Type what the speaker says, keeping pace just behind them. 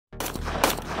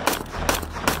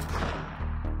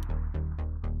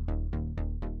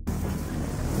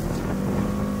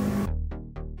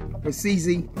for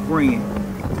CZ Bren.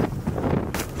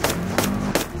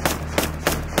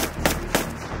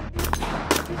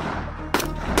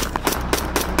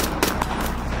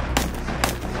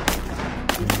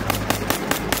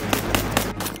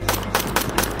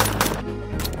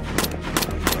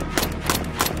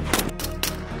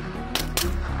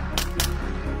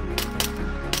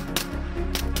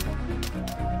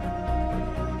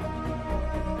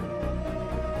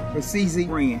 For CZ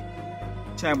Bren,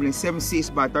 traveling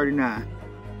 7.6 by 39.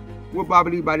 What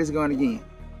Bobby Lee by this gun again?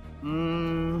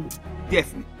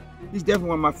 Definitely. This is definitely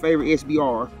one of my favorite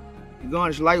SBRs. The gun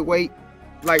is lightweight,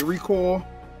 light recoil.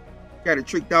 Got it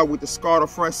tricked out with the Scarter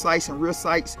front sights and rear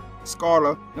sights.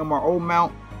 Scarter MRO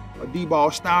mount, a D-ball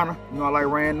Steiner. You know I like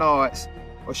Randolph's.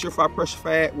 A Surefire pressure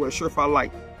fad with a Surefire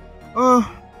light.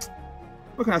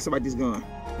 What can I say about this gun?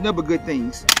 Never good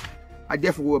things. I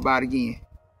definitely would buy it again.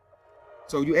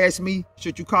 So you ask me,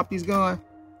 should you cop this gun?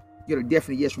 Get a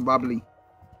definite yes from Bobby Lee.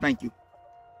 Thank you.